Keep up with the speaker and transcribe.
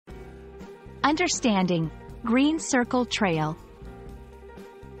Understanding Green Circle Trail.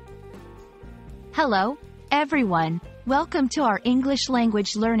 Hello, everyone. Welcome to our English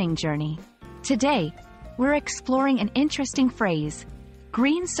language learning journey. Today, we're exploring an interesting phrase,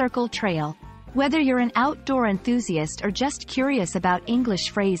 Green Circle Trail. Whether you're an outdoor enthusiast or just curious about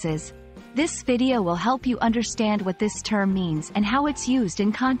English phrases, this video will help you understand what this term means and how it's used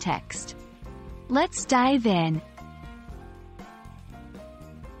in context. Let's dive in.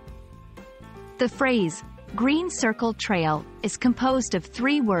 The phrase, Green Circle Trail, is composed of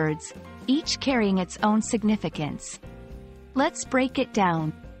 3 words, each carrying its own significance. Let's break it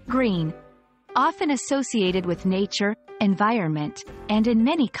down. Green, often associated with nature, environment, and in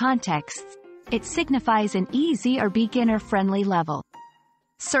many contexts, it signifies an easy or beginner-friendly level.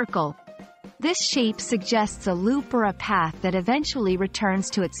 Circle. This shape suggests a loop or a path that eventually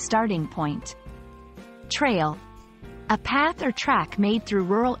returns to its starting point. Trail. A path or track made through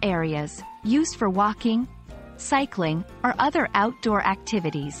rural areas, used for walking, cycling, or other outdoor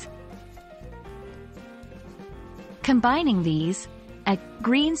activities. Combining these, a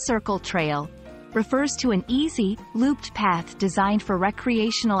green circle trail refers to an easy, looped path designed for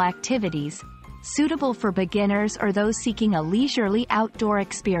recreational activities, suitable for beginners or those seeking a leisurely outdoor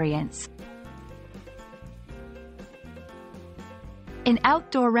experience. In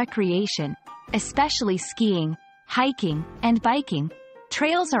outdoor recreation, especially skiing, hiking, and biking,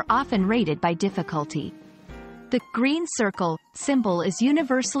 trails are often rated by difficulty. The green circle symbol is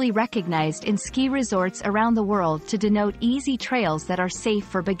universally recognized in ski resorts around the world to denote easy trails that are safe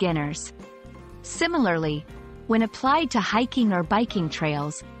for beginners. Similarly, when applied to hiking or biking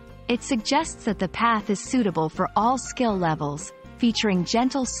trails, it suggests that the path is suitable for all skill levels, featuring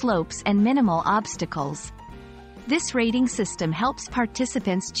gentle slopes and minimal obstacles. This rating system helps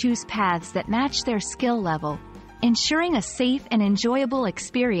participants choose paths that match their skill level, ensuring a safe and enjoyable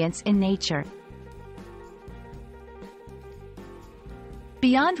experience in nature.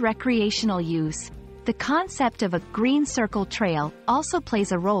 Beyond recreational use, the concept of a green circle trail also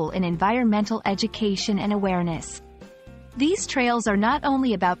plays a role in environmental education and awareness. These trails are not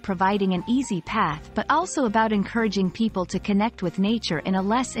only about providing an easy path but also about encouraging people to connect with nature in a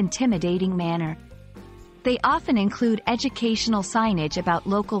less intimidating manner. They often include educational signage about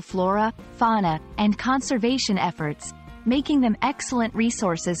local flora, fauna, and conservation efforts, making them excellent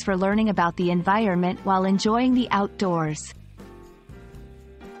resources for learning about the environment while enjoying the outdoors.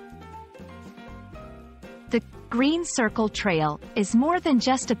 The Green Circle Trail is more than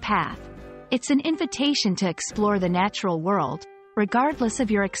just a path. It's an invitation to explore the natural world, regardless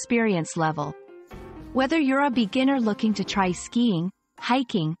of your experience level. Whether you're a beginner looking to try skiing,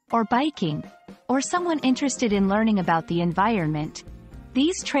 hiking, or biking, or someone interested in learning about the environment,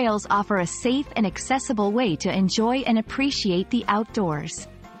 these trails offer a safe and accessible way to enjoy and appreciate the outdoors.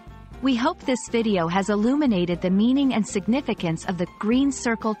 We hope this video has illuminated the meaning and significance of the Green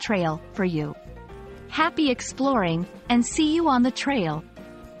Circle Trail for you. Happy exploring, and see you on the trail!